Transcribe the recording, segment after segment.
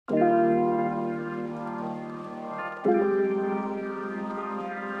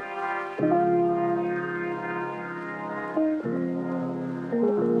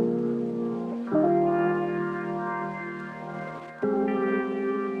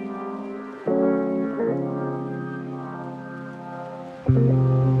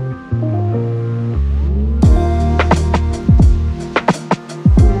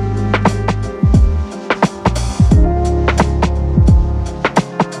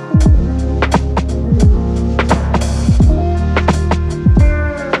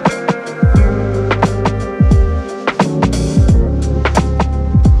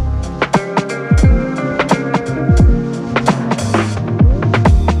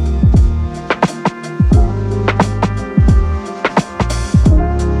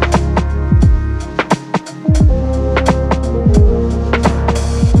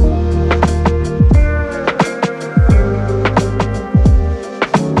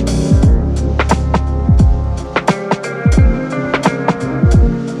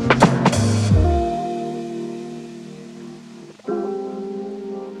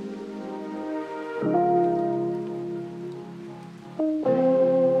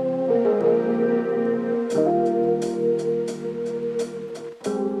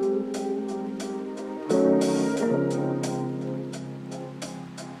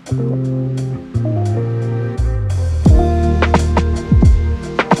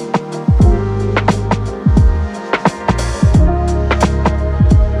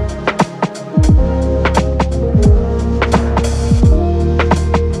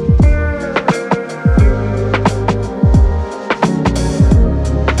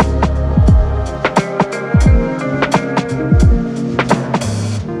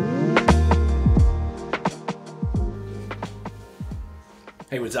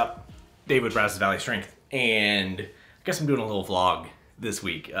Hey, what's up? Dave with Brazos Valley Strength, and I guess I'm doing a little vlog this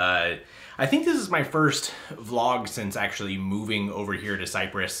week. I think this is my first vlog since actually moving over here to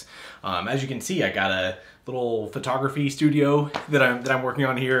Cyprus. As you can see, I got a little photography studio that I'm working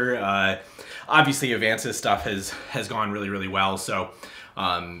on here. Obviously, Avancus stuff has gone really well, so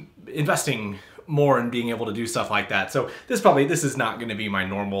investing more in being able to do stuff like that. So this is not going to be my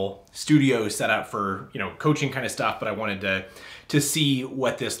normal studio setup for, you know, coaching kind of stuff, but I wanted to see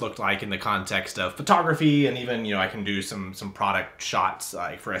what this looked like in the context of photography, and even, you know, I can do some product shots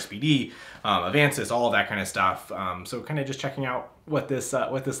like for SBD, Avancus, all of that kind of stuff. So kind of just checking out what this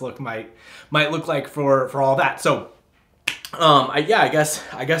look might look like for all that. So I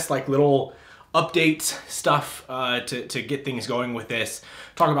guess like little updates stuff to get things going with this.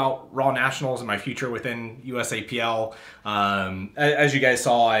 Talk about Raw Nationals and my future within USAPL. As you guys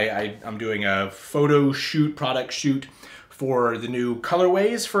saw, I'm doing a photo shoot, product shoot for the new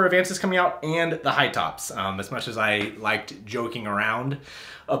colorways for Avancus coming out, and the high tops. As much as I liked joking around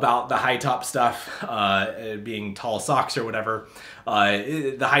about the high top stuff being tall socks or whatever,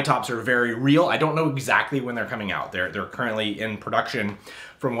 the high tops are very real. I don't know exactly when they're coming out. They're currently in production.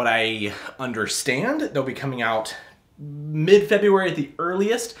 From what I understand, they'll be coming out mid-February at the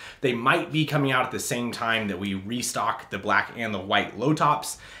earliest. They might be coming out at the same time that we restock the black and the white low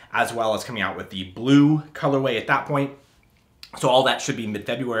tops, as well as coming out with the blue colorway at that point. So all that should be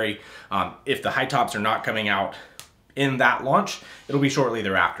mid-February. If the high tops are not coming out in that launch, it'll be shortly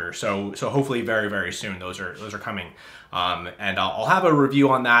thereafter. So hopefully very soon those are coming. And I'll have a review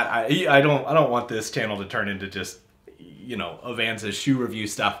on that. I don't want this channel to turn into just, you know, Avancus shoe review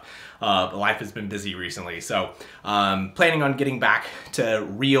stuff. Life has been busy recently, so planning on getting back to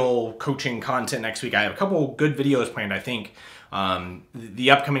real coaching content next week. I have a couple good videos planned, I think.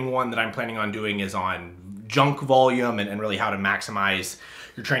 The upcoming one that I'm planning on doing is on junk volume and really how to maximize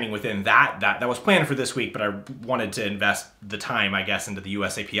your training within that. That was planned for this week, but I wanted to invest the time, I guess, into the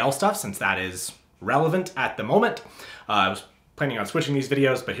USAPL stuff, since that is relevant at the moment. I was planning on switching these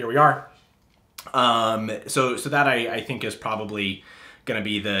videos, but here we are. So that I think is probably going to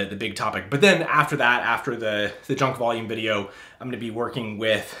be the big topic. But then after that, after the junk volume video, I'm going to be working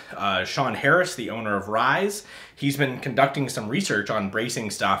with Sean Harris, the owner of Rise. He's been conducting some research on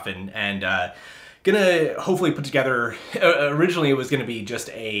bracing stuff and gonna hopefully put together, originally it was going to be just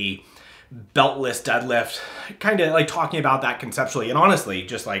a beltless deadlift, kind of like talking about that conceptually. And honestly,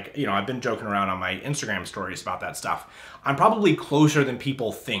 just like, you know, I've been joking around on my Instagram stories about that stuff. I'm probably closer than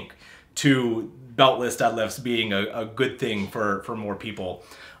people think to beltless deadlifts being a good thing for more people.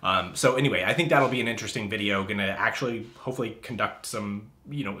 So anyway, I think that'll be an interesting video. Gonna actually hopefully conduct some,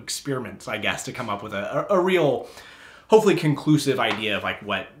 you know, experiments, I guess, to come up with a real, hopefully conclusive idea of like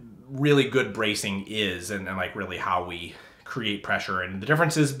what really good bracing is, and like really how we create pressure and the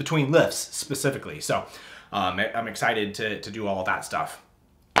differences between lifts specifically. So I'm excited to do all of that stuff.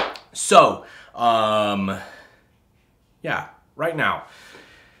 So yeah, right now,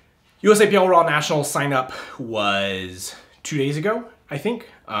 USAPL Raw Nationals sign up was 2 days ago, I think.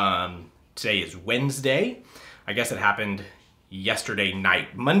 Today is Wednesday. I guess it happened yesterday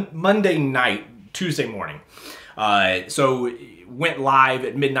night, Monday night, Tuesday morning. So it went live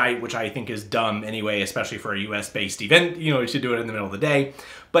at midnight, which I think is dumb anyway, especially for a US-based event. You know, you should do it in the middle of the day.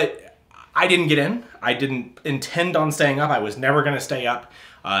 But I didn't get in. I didn't intend on staying up. I was never going to stay up.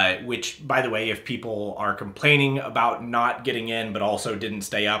 Which, by the way, if people are complaining about not getting in but also didn't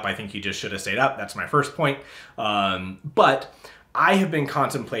stay up, I think you just should have stayed up. That's my first point. But I have been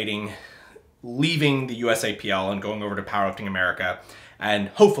contemplating leaving the USAPL and going over to Powerlifting America, and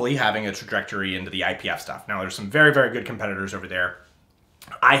hopefully having a trajectory into the IPF stuff. Now, there's some very good competitors over there.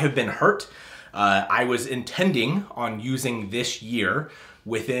 I have been hurt. I was intending on using this year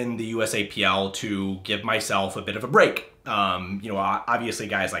within the USAPL to give myself a bit of a break. You know, obviously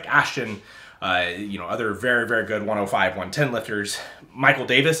guys like Ashton, you know, other very good 105, 110 lifters. Michael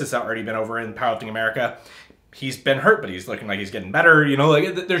Davis has already been over in Powerlifting America. He's been hurt, but he's looking like he's getting better. You know,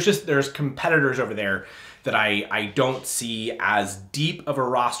 like there's competitors over there that I don't see as deep of a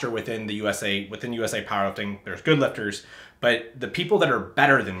roster within USA Powerlifting. There's good lifters, but the people that are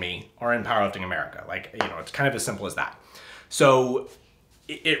better than me are in Powerlifting America. Like, you know, it's kind of as simple as that. So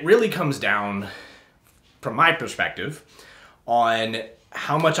it really comes down, from my perspective, on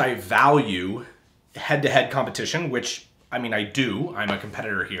how much I value head-to-head competition, which, I mean, I do. I'm a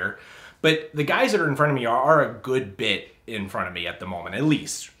competitor here. But the guys that are in front of me are a good bit in front of me at the moment, at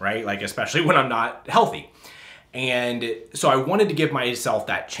least, right? Like, especially when I'm not healthy. And so I wanted to give myself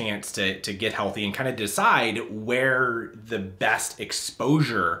that chance to get healthy and kind of decide where the best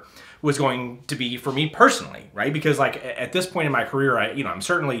exposure was going to be for me personally, right? Because like at this point in my career, I'm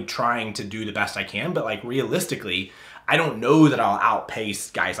certainly trying to do the best I can, but like realistically, I don't know that I'll outpace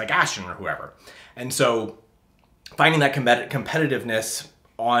guys like Ashton or whoever. And so finding that competitiveness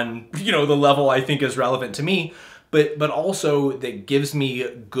on, the level I think is relevant to me, but also that gives me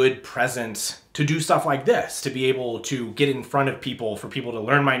good presence to do stuff like this, to be able to get in front of people, for people to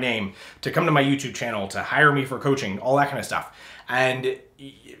learn my name, to come to my YouTube channel, to hire me for coaching, all that kind of stuff. And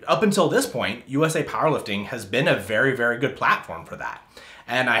up until this point, USA Powerlifting has been a very, very good platform for that.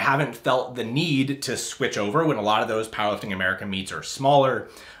 And I haven't felt the need to switch over when a lot of those Powerlifting America meets are smaller.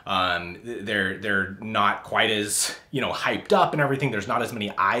 They're not quite as, hyped up and everything. There's not as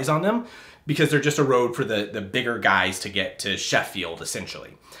many eyes on them because they're just a road for the bigger guys to get to Sheffield,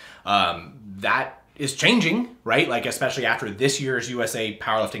 essentially. That is changing, right? Like, especially after this year's USA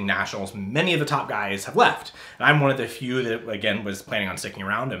Powerlifting Nationals, many of the top guys have left. And I'm one of the few that, again, was planning on sticking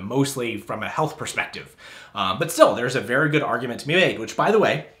around, and mostly from a health perspective. But still, there's a very good argument to be made, which, by the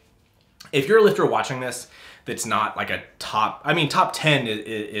way, if you're a lifter watching this that's not like a top 10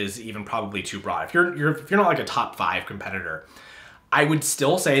 is even probably too broad. If you're not like a top 5 competitor, I would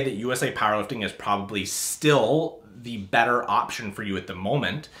still say that USA Powerlifting is probably still the better option for you at the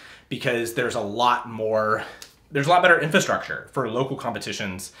moment, because there's a lot better infrastructure for local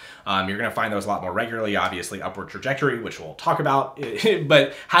competitions. You're going to find those a lot more regularly. Obviously, Upward Trajectory, which we'll talk about,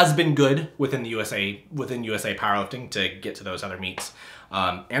 but has been good within USA Powerlifting to get to those other meets.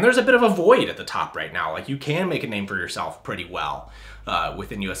 And there's a bit of a void at the top right now. Like, you can make a name for yourself pretty well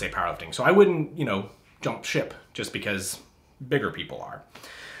within USA Powerlifting. So I wouldn't, jump ship just because bigger people are.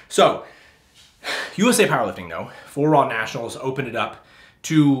 So USA Powerlifting, though, for Raw Nationals, opened it up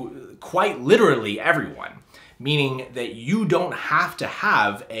to quite literally everyone, meaning that you don't have to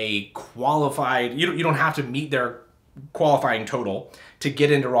have a qualified, you don't have to meet their qualifying total to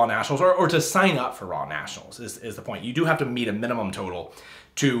get into Raw Nationals or to sign up for Raw Nationals is the point. You do have to meet a minimum total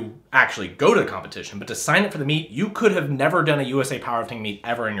to actually go to the competition, but to sign up for the meet, you could have never done a USA Powerlifting meet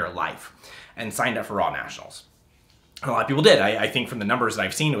ever in your life and signed up for Raw Nationals. A lot of people did. I think from the numbers that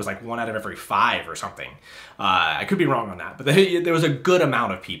I've seen, it was like 1 out of every 5 or something. I could be wrong on that, but there was a good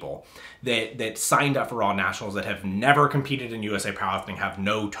amount of people that signed up for Raw Nationals that have never competed in USA Powerlifting, have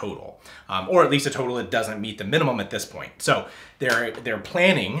no total, or at least a total that doesn't meet the minimum at this point. So they're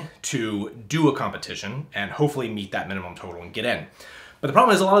planning to do a competition and hopefully meet that minimum total and get in. But the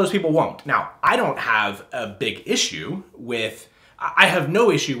problem is a lot of those people won't. Now, I don't have a big issue with, I have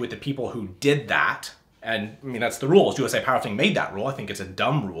no issue with the people who did that. And I mean, that's the rules. USA Powerlifting made that rule. I think it's a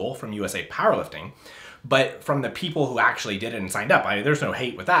dumb rule from USA Powerlifting. But from the people who actually did it and signed up, there's no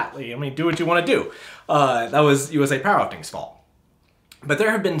hate with that. Do what you want to do. That was USA Powerlifting's fault. But there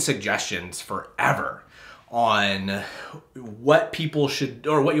have been suggestions forever on what people should,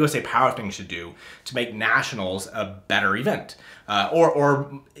 or what USA Powerlifting should do to make Nationals a better event.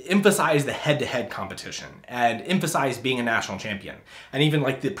 Or emphasize the head-to-head competition and emphasize being a national champion. And even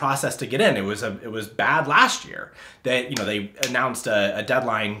like the process to get in, it was bad last year that, they announced a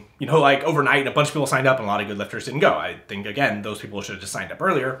deadline, like overnight, and a bunch of people signed up and a lot of good lifters didn't go. I think, again, those people should have just signed up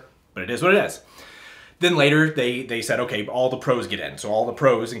earlier, but it is what it is. Then later they said, okay, all the pros get in. So all the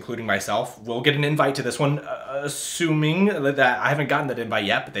pros, including myself, will get an invite to this one, assuming that I haven't gotten that invite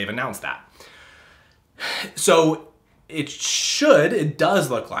yet, but they've announced that. So it does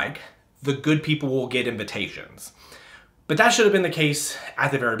look like the good people will get invitations. But that should have been the case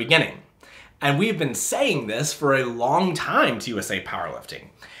at the very beginning. And we've been saying this for a long time to USA Powerlifting.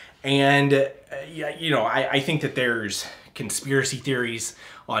 And, I think that there's conspiracy theories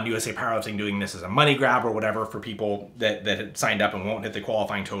on USA Powerlifting doing this as a money grab or whatever for people that had signed up and won't hit the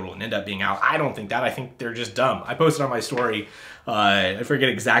qualifying total and end up being out. I don't think that. I think they're just dumb. I posted on my story, I forget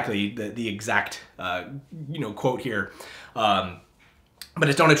exactly the exact quote here, but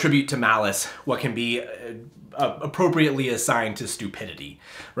it's don't attribute to malice what can be appropriately assigned to stupidity,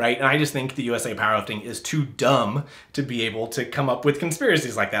 right? And I just think the USA Powerlifting is too dumb to be able to come up with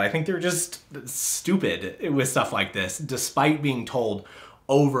conspiracies like that. I think they're just stupid with stuff like this, despite being told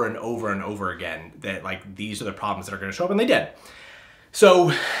over and over and over again that like these are the problems that are going to show up, and they did.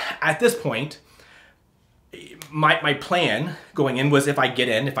 So at this point, my plan going in was if I get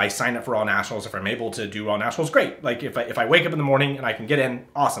in, if I sign up for Raw Nationals, if I'm able to do Raw Nationals, great. Like if I wake up in the morning and I can get in,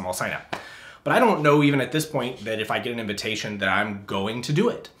 awesome, I'll sign up. But I don't know even at this point that if I get an invitation that I'm going to do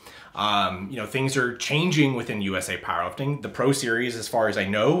it. You know, things are changing within USA Powerlifting. The Pro Series, as far as I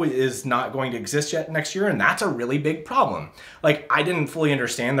know, is not going to exist yet next year, and that's a really big problem. Like, I didn't fully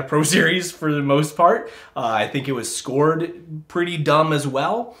understand the Pro Series for the most part. I think it was scored pretty dumb as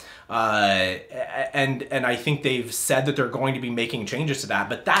well. And I think they've said that they're going to be making changes to that,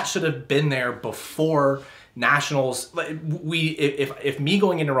 but that should have been there before Nationals. If me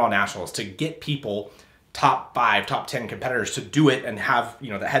going into Raw Nationals to get people top 5, top 10 competitors to do it and have,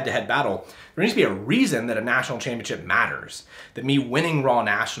 you know, the head-to-head battle, there needs to be a reason that a national championship matters. That me winning Raw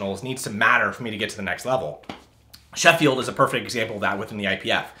Nationals needs to matter for me to get to the next level. Sheffield is a perfect example of that within the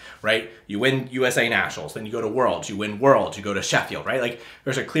IPF, right? You win USA Nationals, then you go to Worlds, you win Worlds, you go to Sheffield, right? Like,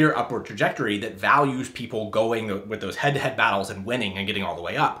 there's a clear upward trajectory that values people going with those head-to-head battles and winning and getting all the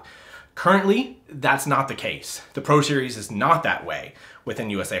way up. Currently, that's not the case. The Pro Series is not that way within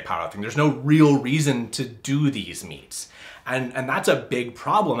USA Powerlifting. There's no real reason to do these meets. And that's a big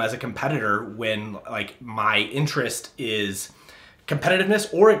problem as a competitor when, like, my interest is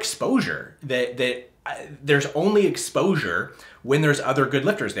competitiveness or exposure. There's only exposure when there's other good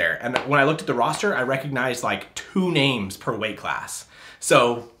lifters there. And when I looked at the roster, I recognized like 2 names per weight class.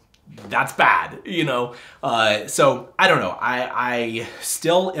 So that's bad, you know? So I don't know. I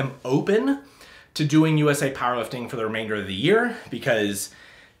still am open to doing USA Powerlifting for the remainder of the year, because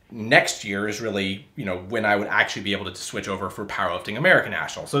next year is really, you know, when I would actually be able to switch over for Powerlifting American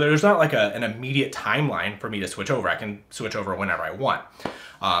National. So there's not like an immediate timeline for me to switch over. I can switch over whenever I want.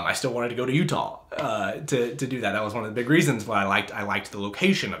 I still wanted to go to Utah to do that. That was one of the big reasons why I liked the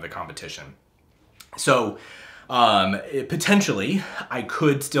location of the competition. So potentially I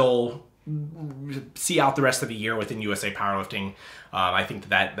could still see out the rest of the year within USA Powerlifting. I think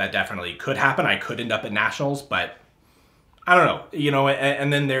that definitely could happen. I could end up at Nationals, but I don't know, you know.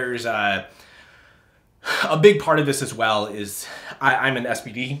 And then there's a big part of this as well is I'm an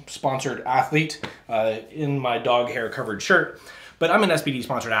SBD sponsored athlete in my dog hair covered shirt. But I'm an SBD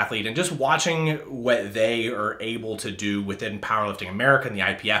sponsored athlete, and just watching what they are able to do within Powerlifting America and the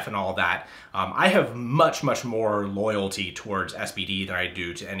IPF and all of that, I have much, much more loyalty towards SBD than I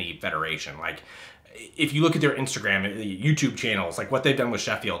do to any federation. Like, if you look at their Instagram, YouTube channels, like what they've done with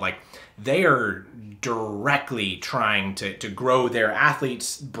Sheffield, like they are directly trying to grow their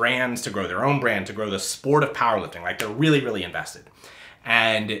athletes' brands, to grow their own brand, to grow the sport of powerlifting. Like, they're really, really invested.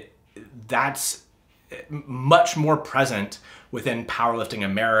 And that's much more present within Powerlifting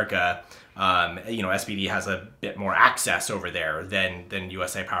America. You know, SBD has a bit more access over there than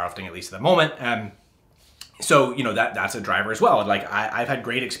USA Powerlifting, at least at the moment. So, you know, that's a driver as well. Like, I've had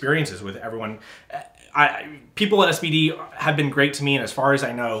great experiences with everyone. People at SBD have been great to me, and as far as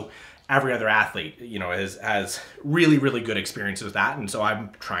I know, every other athlete, you know, has really, really good experiences with that. And so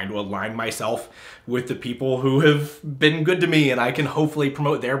I'm trying to align myself with the people who have been good to me, and I can hopefully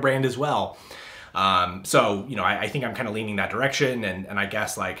promote their brand as well. So, you know, I think I'm kind of leaning that direction, and I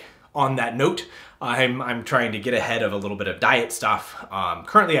guess, like, on that note, I'm trying to get ahead of a little bit of diet stuff.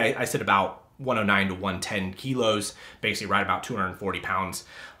 Currently I sit about 109 to 110 kilos, basically right about 240 pounds.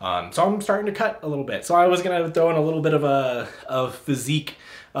 So I'm starting to cut a little bit. So I was going to throw in a little bit of a physique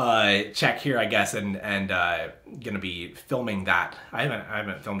check here, I guess, and gonna be filming that. I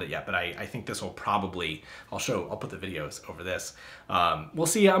haven't filmed it yet, but I think this will probably, I'll put the videos over this. We'll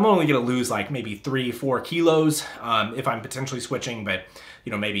see. I'm only gonna lose like maybe 3-4 kilos if I'm potentially switching, but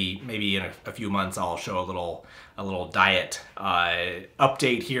you know, maybe in a few months I'll show a little diet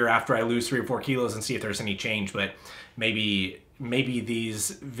update here after I lose 3 or 4 kilos and see if there's any change. But maybe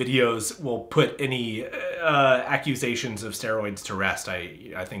these videos will put any accusations of steroids to rest.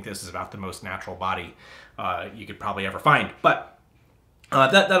 I think this is about the most natural body you could probably ever find. But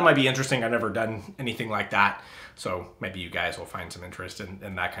that might be interesting. I've never done anything like that. So maybe you guys will find some interest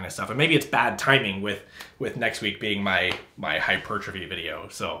in that kind of stuff. And maybe it's bad timing with next week being my hypertrophy video.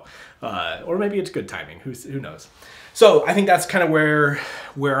 So, or maybe it's good timing. Who knows? So I think that's kind of where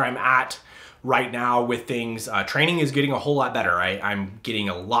I'm at right now with things. Training is getting a whole lot better. I'm getting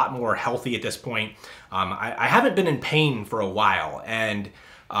a lot more healthy at this point. I haven't been in pain for a while, and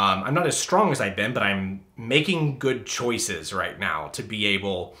I'm not as strong as I've been, but I'm making good choices right now to be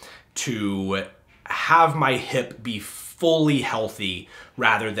able to have my hip be fully healthy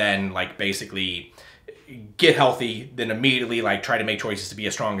rather than like basically get healthy, then immediately like try to make choices to be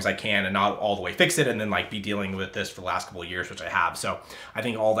as strong as I can and not all the way fix it, and then like be dealing with this for the last couple of years, which I have. So I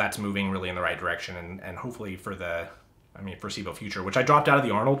think all that's moving really in the right direction, and hopefully for the foreseeable future, which I dropped out of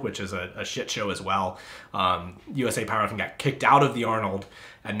the Arnold, which is a shit show as well. USA Powerlifting got kicked out of the Arnold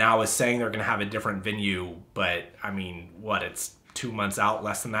and now is saying they're going to have a different venue, but I mean, what, it's 2 months out,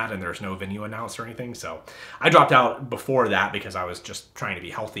 less than that, and there's no venue announced or anything. So I dropped out before that because I was just trying to be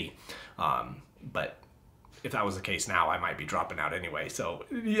healthy. But if that was the case now, I might be dropping out anyway. So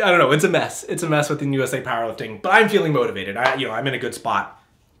I don't know. It's a mess. It's a mess within USA Powerlifting, but I'm feeling motivated. I'm in a good spot.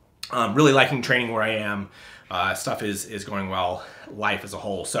 Really liking training where I am. Stuff is going well, life as a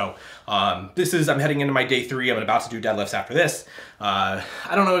whole. So I'm heading into my day 3. I'm about to do deadlifts after this. I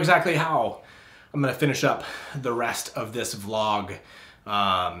don't know exactly how I'm going to finish up the rest of this vlog.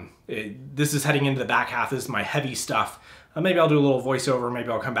 This is heading into the back half. This is my heavy stuff. Maybe I'll do a little voiceover. Maybe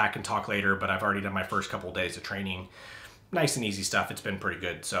I'll come back and talk later, but I've already done my first couple of days of training. Nice and easy stuff. It's been pretty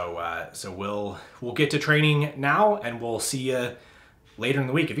good. So we'll get to training now, and we'll see you later in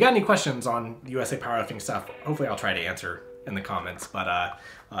the week. If you got any questions on USA Powerlifting stuff, hopefully I'll try to answer in the comments. But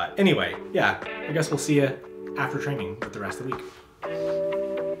anyway, yeah, I guess we'll see you after training with the rest of the week.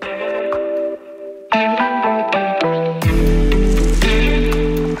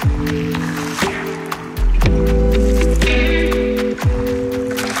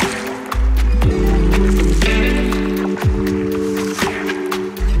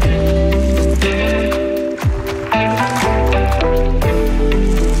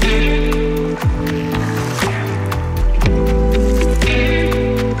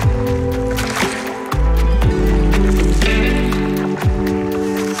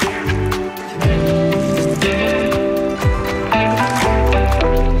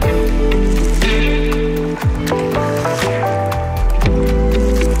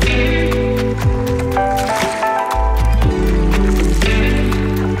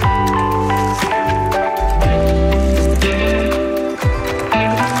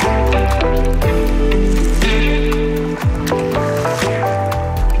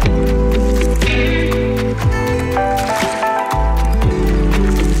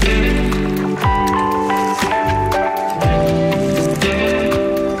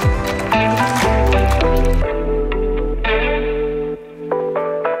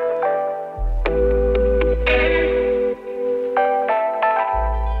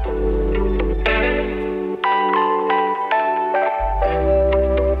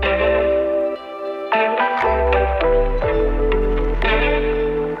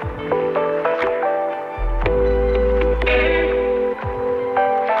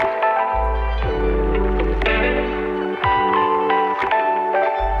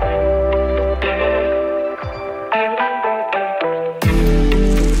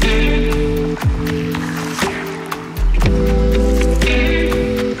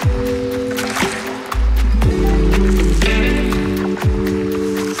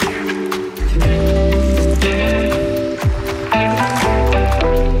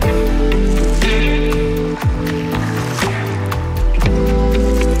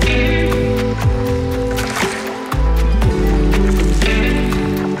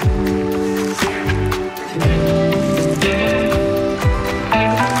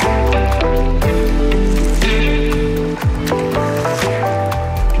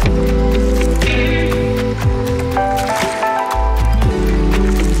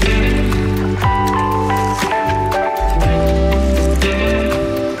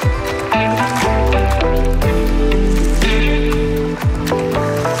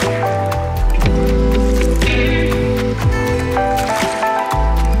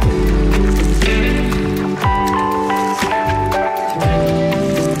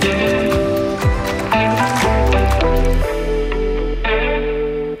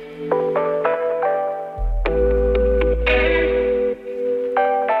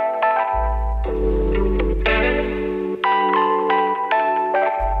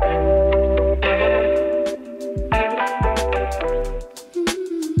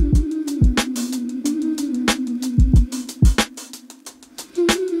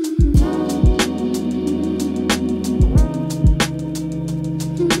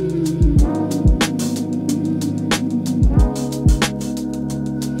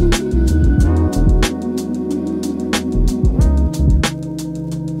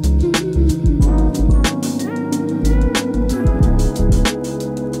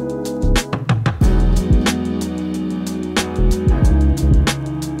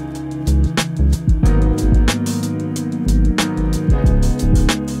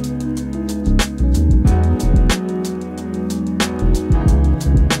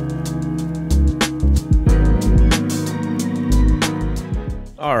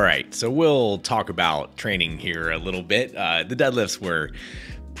 So we'll talk about training here a little bit. The deadlifts were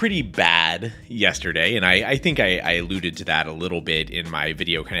pretty bad yesterday, and I think I alluded to that a little bit in my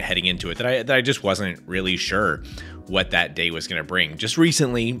video kind of heading into it, that I just wasn't really sure what that day was going to bring. Just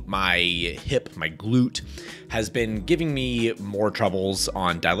recently, my hip, my glute, has been giving me more troubles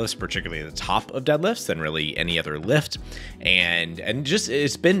on deadlifts, particularly the top of deadlifts, than really any other lift. And just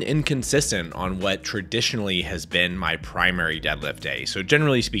it's been inconsistent on what traditionally has been my primary deadlift day. So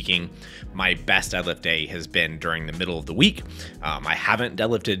generally speaking, my best deadlift day has been during the middle of the week. I haven't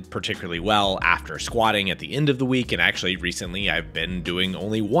deadlifted particularly well after squatting at the end of the week, and actually recently I've been doing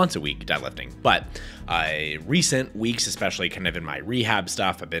only once a week deadlifting. But recent weeks, especially kind of in my rehab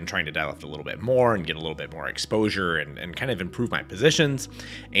stuff, I've been trying to deadlift a little bit more and get a little bit more exposure and kind of improve my positions.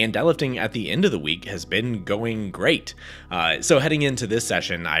 And deadlifting at the end of the week has been going great. So heading into this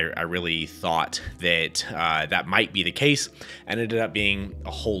session, I really thought that that might be the case, and it ended up being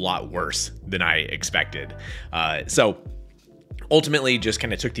a whole lot worse than I expected. So ultimately just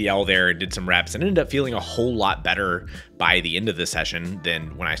kind of took the L there and did some reps and ended up feeling a whole lot better by the end of the session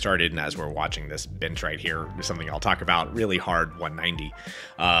than when I started. And as we're watching this bench right here, is something I'll talk about, really hard 190.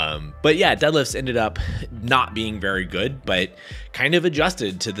 But yeah, deadlifts ended up not being very good, but kind of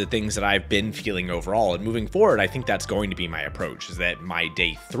adjusted to the things that I've been feeling overall. And moving forward, I think that's going to be my approach, is that my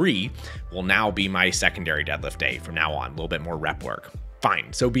day 3 will now be my secondary deadlift day from now on, a little bit more rep work.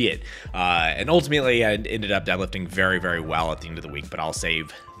 Fine, so be it. And ultimately, I ended up deadlifting very, very well at the end of the week, but I'll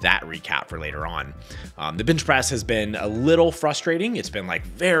save that recap for later on. The bench press has been a little frustrating. It's been like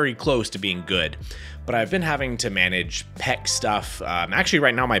very close to being good, but I've been having to manage pec stuff. Actually,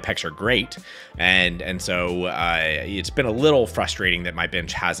 right now my pecs are great, and so it's been a little frustrating that my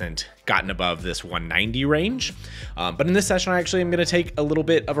bench hasn't gotten above this 190 range. But in this session, I actually am going to take a little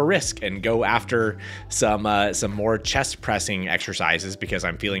bit of a risk and go after some more chest pressing exercises because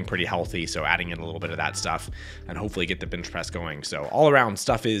I'm feeling pretty healthy. So adding in a little bit of that stuff and hopefully get the bench press going. So all around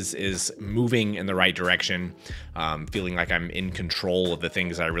stuff is moving in the right direction. Feeling like I'm in control of the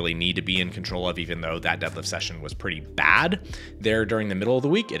things I really need to be in control of, even though that deadlift session was pretty bad there during the middle of the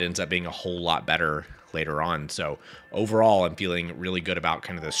week. It ends up being a whole lot better later on. So overall, I'm feeling really good about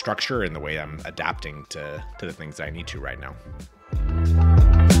kind of the structure and the way I'm adapting to the things that I need to right now.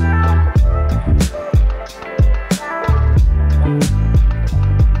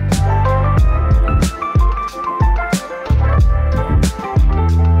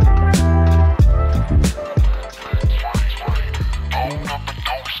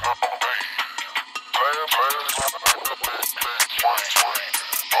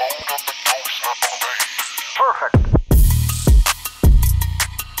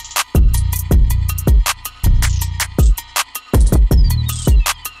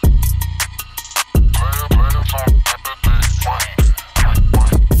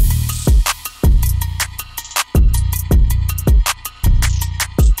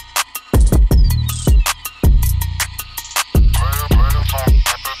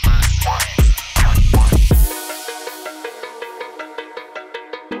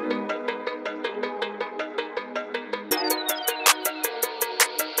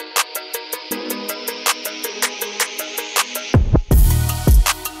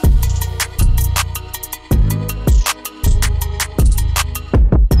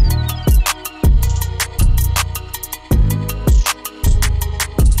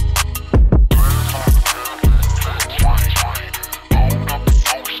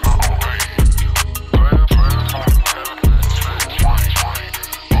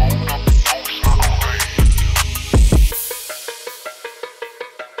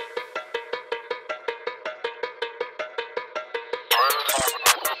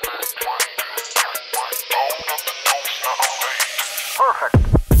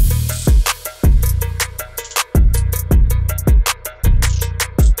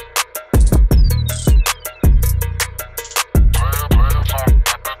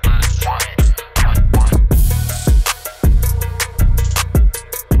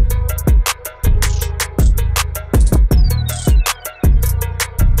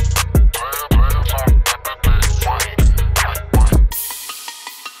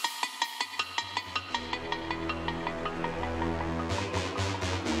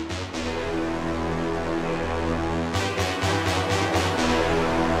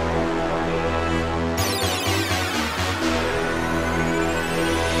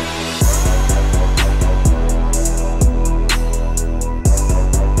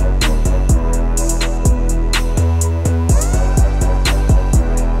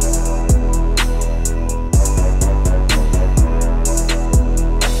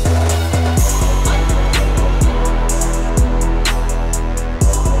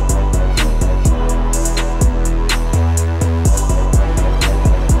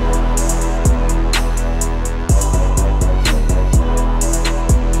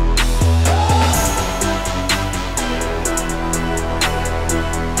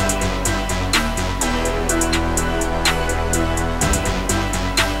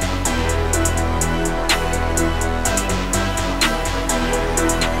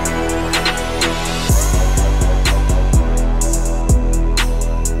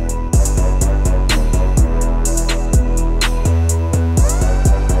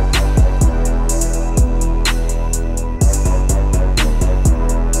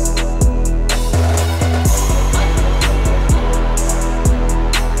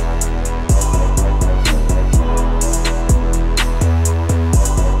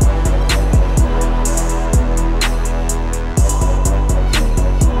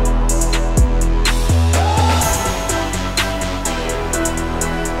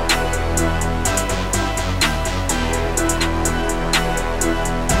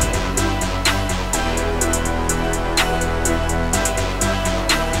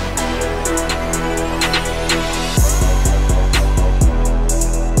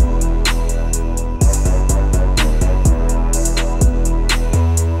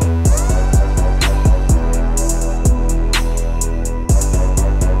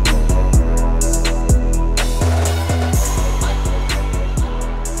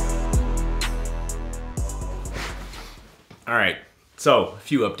 So, a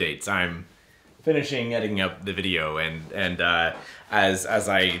few updates. I'm finishing editing up the video, and as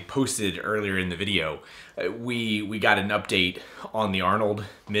I posted earlier in the video, we got an update on the Arnold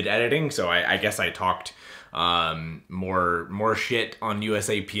mid-editing, so I guess I talked more shit on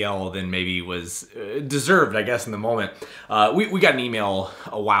USAPL than maybe was deserved, I guess, in the moment. We got an email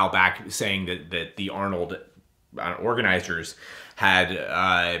a while back saying that the Arnold organizers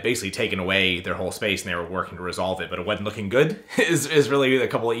had basically taken away their whole space and they were working to resolve it, but it wasn't looking good is really a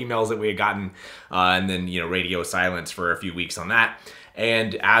couple of emails that we had gotten, and then, you know, radio silence for a few weeks on that.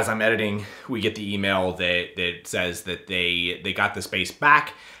 And as I'm editing, we get the email that says that they got the space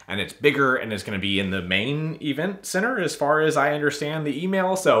back and it's bigger and it's going to be in the main event center as far as I understand the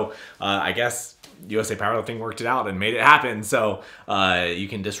email. So I guess USA Powerlifting worked it out and made it happen. So you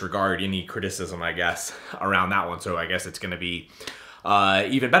can disregard any criticism, I guess, around that one. So I guess it's going to be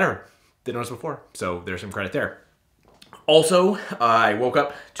even better than it was before. So there's some credit there. Also, I woke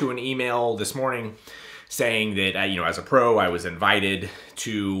up to an email this morning saying that, you know, as a pro, I was invited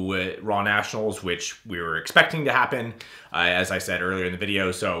to Raw Nationals, which we were expecting to happen, as I said earlier in the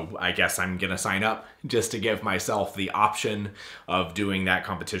video. So I guess I'm going to sign up just to give myself the option of doing that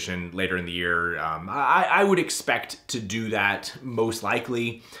competition later in the year. I would expect to do that most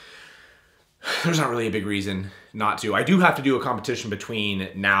likely. There's not really a big reason not to. I do have to do a competition between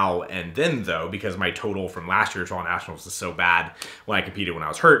now and then, though, because my total from last year's Raw Nationals is so bad. When I competed when I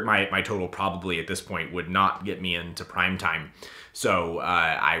was hurt, my total probably at this point would not get me into prime time. So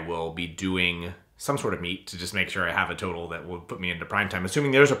I will be doing some sort of meet to just make sure I have a total that will put me into prime time.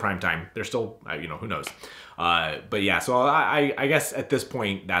 Assuming there's a prime time, there's still, you know, who knows. But yeah, so I guess at this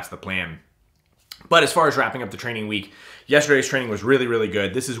point, that's the plan. But as far as wrapping up the training week, yesterday's training was really, really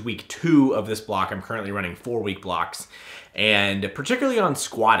good. This is week 2 of this block. I'm currently running 4-week blocks. And particularly on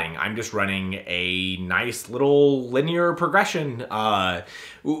squatting, I'm just running a nice little linear progression.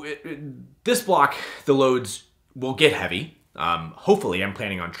 This block, the loads will get heavy. Hopefully, I'm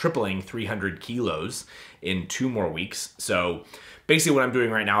planning on tripling 300 kilos in 2 more weeks. So basically what I'm doing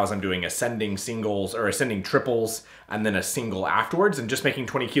right now is I'm doing ascending singles or ascending triples and then a single afterwards and just making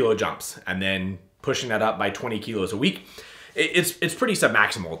 20 kilo jumps and then pushing that up by 20 kilos a week. It's pretty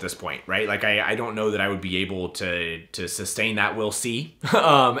submaximal at this point, right? Like I don't know that I would be able to sustain that. We'll see.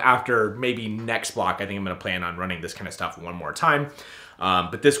 After maybe next block, I think I'm going to plan on running this kind of stuff one more time.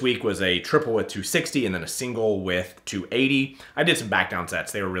 But this week was a triple with 260 and then a single with 280. I did some back down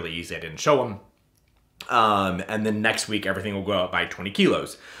sets. They were really easy. I didn't show them. And then next week, everything will go up by 20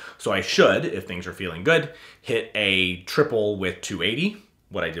 kilos. So I should, if things are feeling good, hit a triple with 280,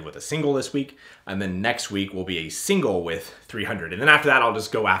 what I did with a single this week. And then next week will be a single with 300. And then after that, I'll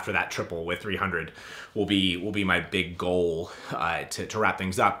just go after that triple with 300 will be my big goal to wrap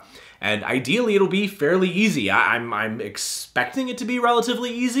things up. And ideally, it'll be fairly easy. I'm expecting it to be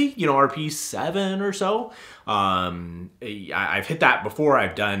relatively easy, you know, RP 7 or so. I've hit that before.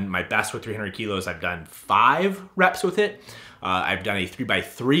 I've done my best with 300 kilos. I've done 5 reps with it. I've done a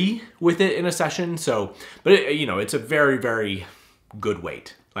 3x3 with it in a session. So, but you know, it's a very, very good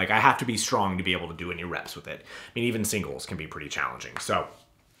weight. Like I have to be strong to be able to do any reps with it. I mean, even singles can be pretty challenging. So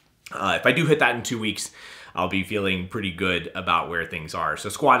if I do hit that in 2 weeks, I'll be feeling pretty good about where things are. So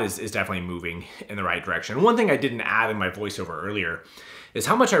squat is definitely moving in the right direction. One thing I didn't add in my voiceover earlier is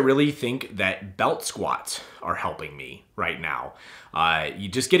how much I really think that belt squats are helping me right now. You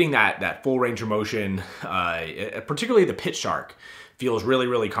just getting that full range of motion, particularly the pit shark, feels really,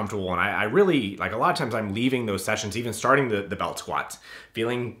 really comfortable. And I really, like a lot of times I'm leaving those sessions, even starting the belt squats,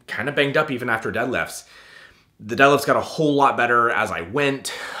 feeling kind of banged up even after deadlifts. The deadlifts got a whole lot better as I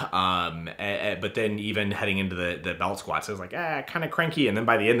went, but then even heading into the belt squats, I was like, kind of cranky. And then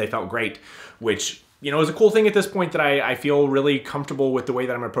by the end, they felt great, which, you know, is a cool thing at this point that I feel really comfortable with the way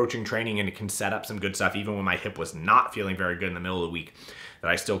that I'm approaching training, and it can set up some good stuff, even when my hip was not feeling very good in the middle of the week, that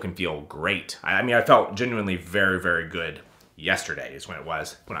I still can feel great. I mean, I felt genuinely very, very good yesterday is when it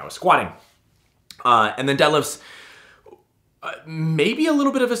was, when I was squatting. And then deadlifts, maybe a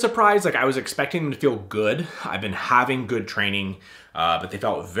little bit of a surprise. Like I was expecting them to feel good. I've been having good training, but they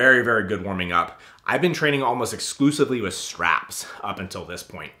felt very, very good warming up. I've been training almost exclusively with straps up until this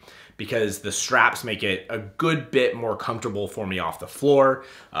point, because the straps make it a good bit more comfortable for me off the floor,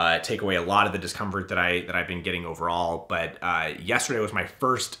 take away a lot of the discomfort that I've been getting overall. But yesterday was my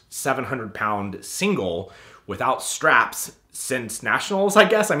first 700-pound single without straps since nationals, I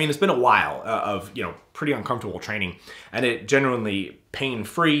guess. I mean, it's been a while of, you know, pretty uncomfortable training, and it genuinely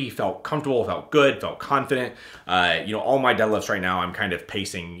pain-free, felt comfortable, felt good, felt confident. You know, all my deadlifts right now, I'm kind of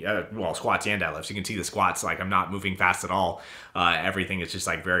pacing, well, squats and deadlifts. You can see the squats, like I'm not moving fast at all. Everything is just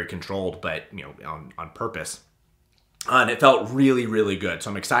like very controlled, but, you know, on purpose. And it felt really, really good. So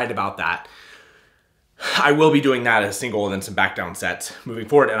I'm excited about that. I will be doing that as a single and then some back down sets moving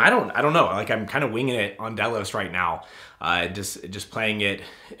forward. And I don't know, like I'm kind of winging it on deadlifts right now. Just playing it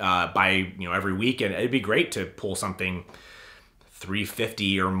by, every week. And it'd be great to pull something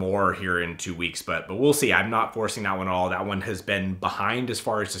 350 or more here in 2 weeks, but we'll see. I'm not forcing that one at all. That one has been behind as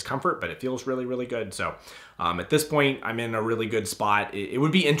far as discomfort, but it feels really, really good. So at this point, I'm in a really good spot. It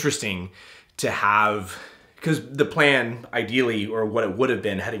would be interesting to have, because the plan ideally, or what it would have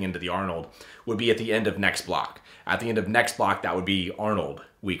been heading into the Arnold, would be at the end of next block. At the end of next block, that would be Arnold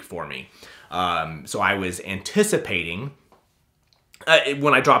week for me. So I was anticipating,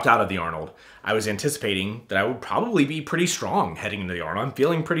 when I dropped out of the Arnold, I was anticipating that I would probably be pretty strong heading into the Arnold. I'm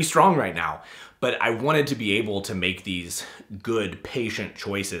feeling pretty strong right now, but I wanted to be able to make these good, patient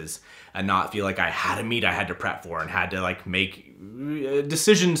choices and not feel like I had a meet I had to prep for and had to like make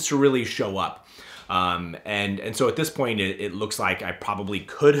decisions to really show up. And so at this point, it looks like I probably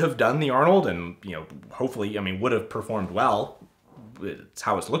could have done the Arnold and, hopefully, would have performed well. It's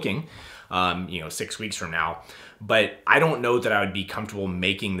how it's looking, 6 weeks from now. But I don't know that I would be comfortable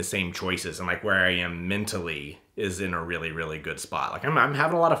making the same choices, and like where I am mentally is in a really, really good spot. Like I'm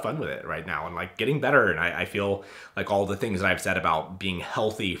having a lot of fun with it right now and like getting better. And I feel like all the things that I've said about being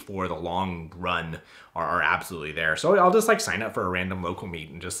healthy for the long run are absolutely there. So I'll just like sign up for a random local meet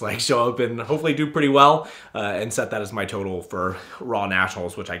and just like show up and hopefully do pretty well and set that as my total for Raw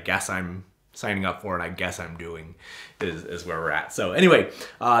Nationals, which I guess I'm signing up for and I guess I'm doing is where we're at. So anyway,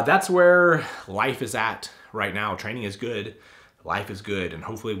 that's where life is at right now. Training is good. Life is good. And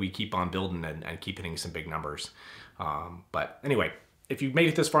hopefully we keep on building and keep hitting some big numbers. But anyway, if you've made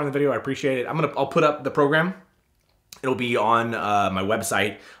it this far in the video, I appreciate it. I'll put up the program. It'll be on my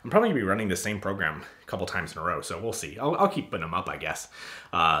website. I'm probably gonna be running the same program a couple times in a row, so we'll see. I'll keep putting them up, I guess.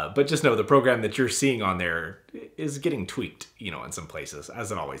 But just know the program that you're seeing on there is getting tweaked, in some places,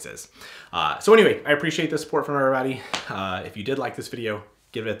 as it always is. So anyway, I appreciate the support from everybody. If you did like this video,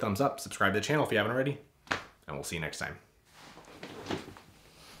 give it a thumbs up, subscribe to the channel if you haven't already, and we'll see you next time.